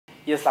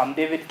Yes, I'm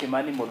David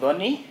Kimani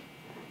Modoni,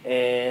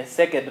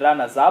 second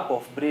runners-up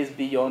of Blaze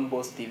BYOB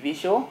TV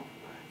show.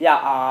 Yeah,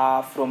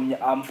 I'm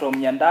from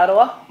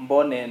Nyandarua,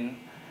 born and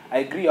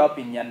I grew up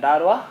in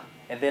Nyandarua,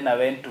 and then I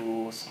went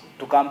to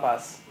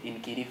campus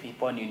in Kilifi,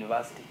 Pond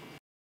University.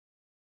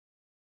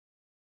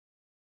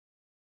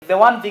 The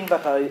one thing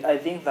that I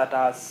think that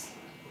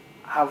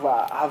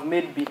have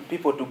made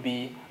people to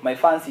be my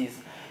fans is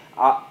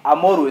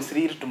I'm always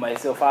real to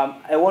myself.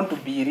 I want to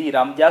be real.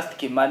 I'm just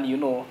Kimani, you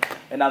know,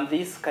 and I'm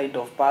this kind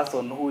of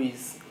person who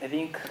is, I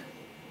think,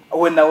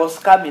 when I was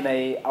coming,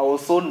 I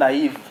was so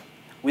naive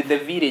with the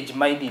village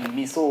mind in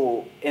me.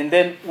 So, and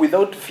then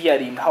without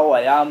fearing how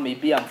I am,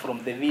 maybe I'm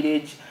from the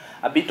village,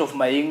 a bit of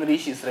my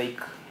English is like,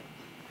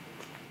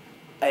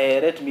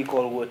 let me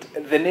call what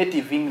the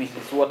native English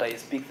is what I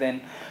speak.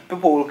 Then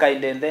people will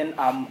and then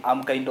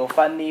I'm kind of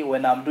funny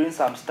when I'm doing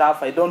some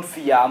stuff. I don't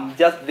fear. I'm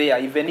just there.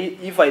 Even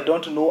if I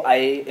don't know, I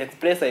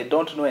express I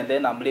don't know, and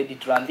then I'm ready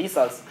to run. This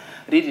has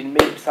really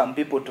made some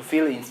people to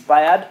feel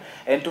inspired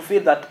and to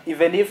feel that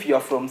even if you're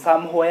from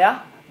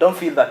somewhere, don't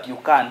feel that you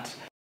can't.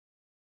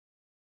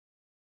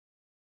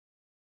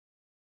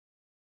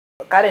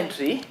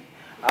 Currently,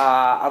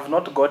 I've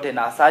not gotten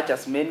as such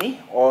as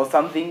many or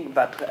something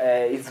that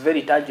is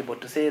very tangible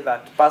to say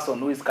that person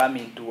who is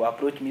coming to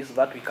approach me so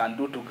that we can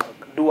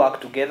do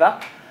work together.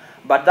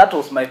 But that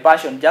was my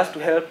passion, just to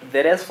help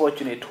the less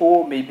fortunate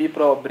who maybe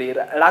probably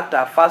lacked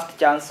a first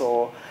chance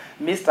or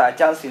missed a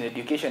chance in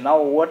education.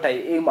 Now what I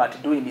aim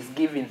at doing is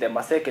giving them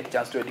a second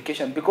chance to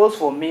education, because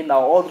for me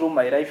now all through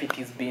my life it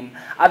has been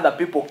other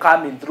people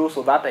coming through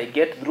so that I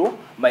get through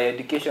my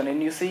education.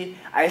 And you see,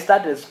 I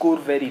started school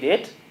very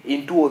late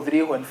in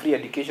 2003 when free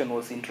education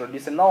was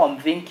introduced, and now I'm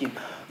thinking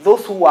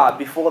those who were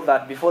before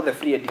that, before the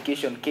free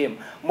education came,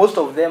 most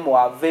of them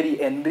were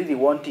very and really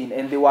wanting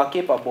and they were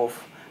capable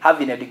of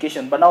having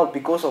education. But now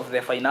because of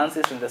the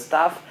finances and the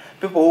staff,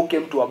 people who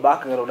came to a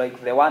background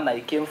like the one I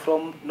came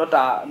from, not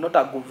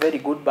a very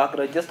good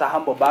background, just a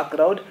humble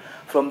background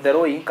from the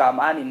low income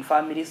earning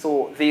family,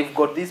 so they've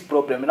got this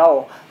problem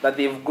now that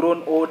they've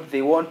grown old.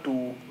 They want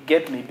to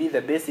get maybe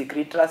the basic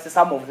literacy.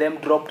 Some of them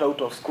dropped out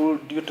of school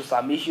due to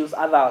some issues,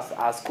 others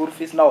are school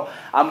fees. Now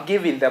I'm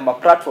giving them a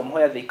platform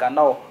where they can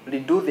now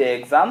redo their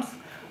exams,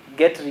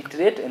 get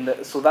literate,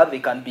 and so that they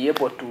can be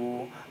able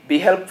to be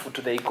helpful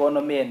to the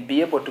economy and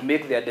be able to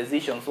make their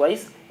decisions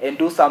wise and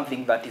do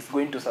something that is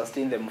going to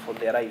sustain them for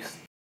their lives.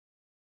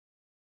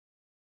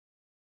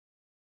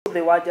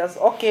 They were just,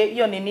 okay,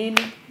 hiyo ni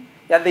nini?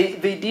 Yeah, they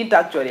didn't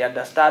actually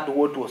understand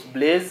what was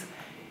Blaze.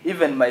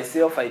 Even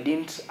myself, I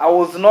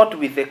was not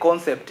with the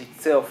concept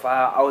itself.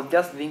 I was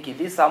just thinking,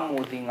 this is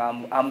something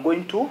I'm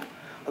going to,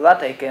 so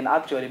that I can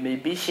actually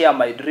maybe share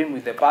my dream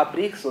with the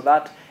public, so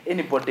that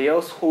anybody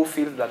else who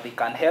feels that they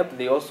can help,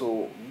 they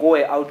also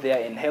go out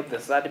there and help the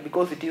society.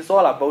 Because it is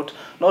all about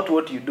not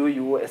what you do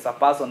you as a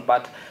person,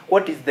 but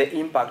what is the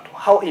impact,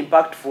 how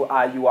impactful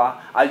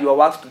are your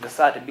works to the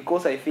society.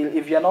 Because I feel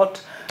if you're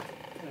not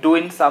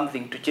doing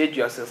something to change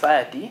your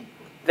society,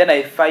 then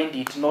I find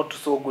it not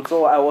so good.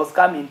 So I was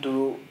coming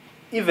to,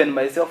 even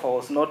myself, I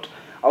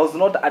was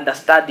not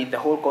understanding the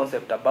whole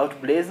concept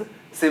about Blaze.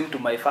 Same to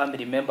my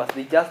family members,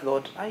 they just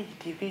thought, "Ay,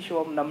 TV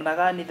show namna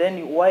gani?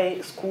 Then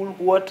why school?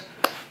 What?"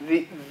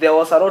 There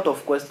was a lot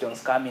of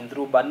questions coming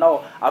through. But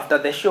now after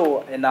the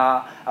show and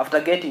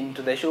after getting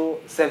into the show,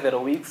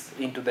 several weeks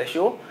into the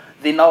show,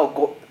 they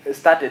now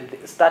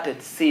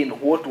started seeing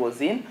what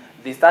was in.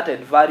 They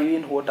started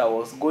valuing what I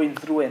was going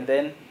through, and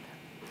then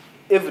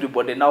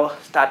everybody now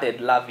started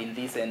loving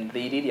this, and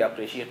they really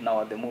appreciate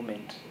now at the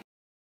moment.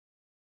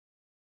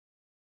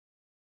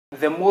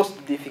 The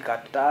most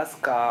difficult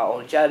task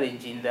or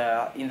challenge in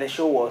the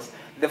show was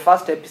the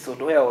first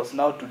episode, where I was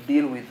now to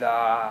deal with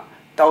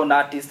town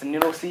artists. And you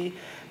know, see,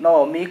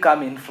 now me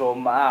coming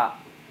from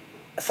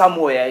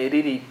somewhere I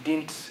really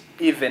didn't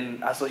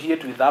even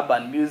associate with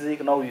urban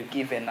music. Now you're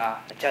given a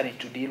challenge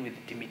to deal with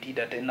Timothy,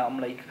 and I'm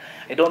like,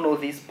 I don't know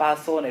this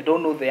person, I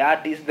don't know the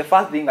artist. The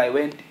first thing I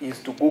went is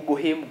to Google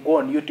him, go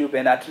on YouTube,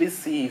 and at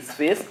least see his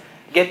face,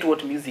 get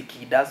what music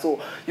he does. So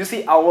you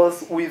see, I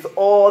was with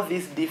all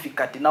this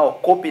difficulty now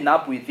coping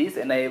up with this,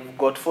 and I've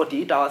got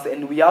 48 hours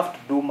and we have to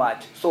do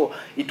much. So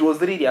it was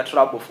really a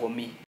trouble for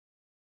me.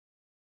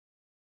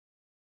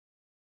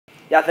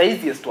 Yeah, the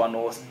easiest one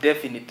was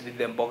definitely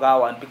the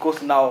Mboga one,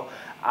 because now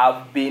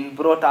I've been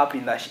brought up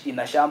in a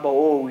shamba.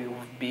 Oh,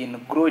 we've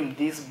been growing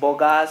these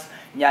bogas,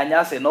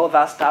 nyanyas and all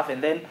that stuff.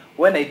 And then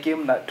when I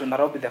came to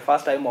Nairobi the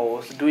first time, I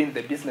was doing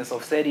the business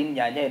of selling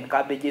nyanya and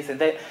cabbages. And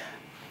then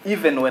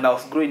even when I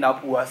was growing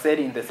up, we were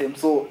selling the same.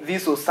 So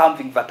this was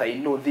something that I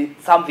know,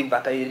 something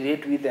that I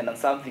relate with, and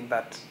something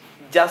that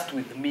just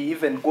with me,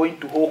 even going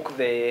to hawk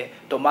the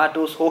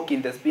tomatoes,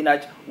 hawking the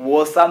spinach,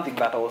 was something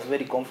that I was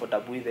very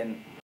comfortable with.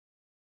 And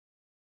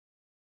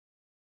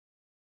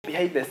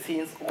behind the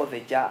scenes, all the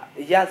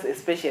jazz,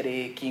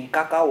 especially King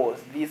Kaka,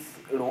 was this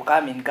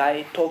low-coming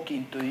guy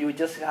talking to you,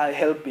 just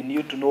helping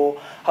you to know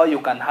how you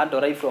can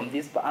handle right from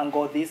this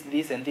angle, this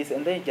and this.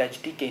 And then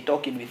Judge TK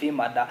talking with him,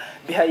 and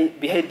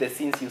behind the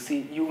scenes,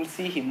 you will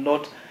see him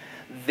not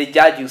the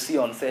judge you see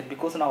on set,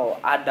 because now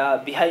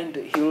behind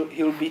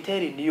he'll be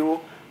telling you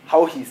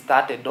how he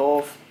started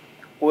off.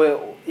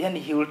 Well, and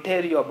he will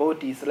tell you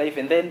about his life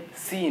and then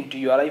see into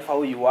your life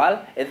how you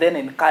are, and then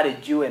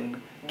encourage you and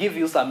give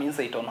you some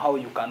insight on how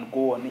you can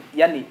go on.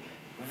 Yani,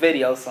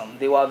 very awesome.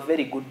 They were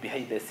very good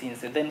behind the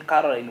scenes. And then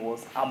Caroline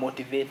was a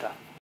motivator.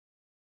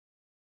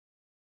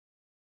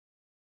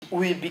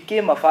 We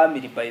became a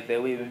family, by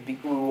the way. We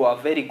were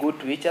very good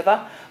to each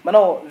other. But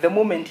now, the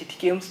moment it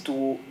comes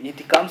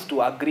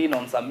to agreeing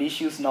on some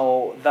issues,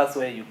 now that's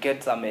where you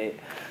get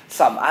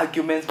some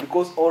arguments,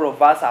 because all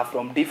of us are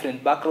from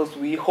different backgrounds.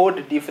 We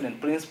hold different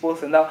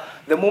principles, and now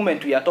the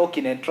moment we are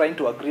talking and trying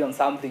to agree on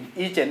something,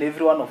 each and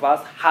every one of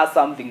us has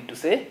something to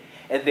say,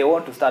 and they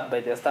want to start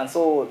by their stand.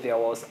 So there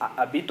was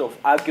a bit of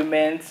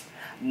arguments,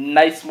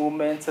 nice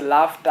moments,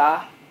 laughter.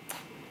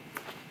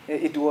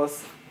 It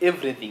was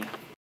everything.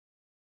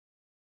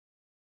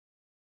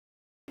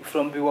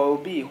 From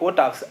BYOB,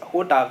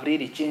 what I've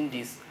really changed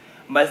is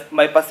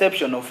my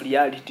perception of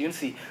reality. You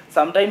see,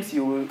 sometimes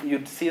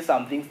you'd see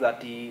some things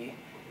that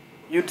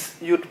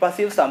you'd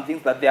perceive some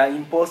things that they are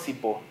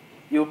impossible.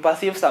 You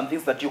perceive some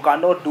things that you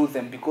cannot do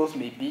them because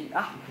maybe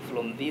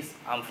from this,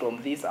 I'm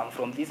from this,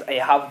 I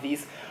have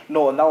this.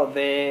 No, now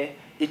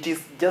it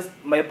is just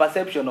my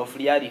perception of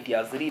reality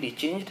has really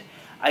changed.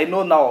 I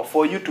know now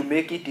for you to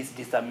make it is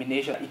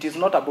determination. It is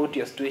not about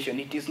your situation.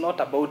 It is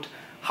not about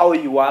how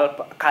you are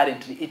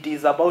currently. It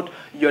is about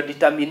your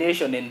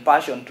determination and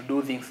passion to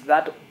do things.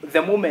 That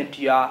the moment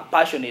you are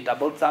passionate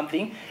about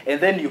something and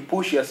then you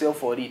push yourself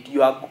for it,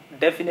 you are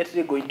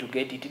definitely going to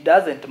get it. It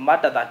doesn't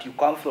matter that you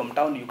come from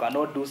town, you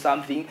cannot do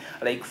something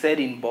like said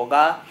in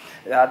Boga,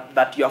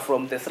 that you are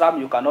from the slum,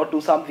 you cannot do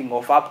something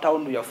of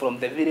uptown, you are from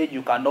the village,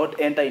 you cannot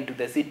enter into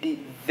the city.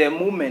 The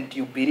moment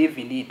you believe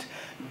in it,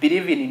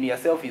 believing in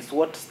yourself is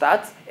what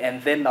starts,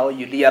 and then now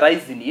you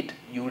realize in it,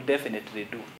 you will definitely do.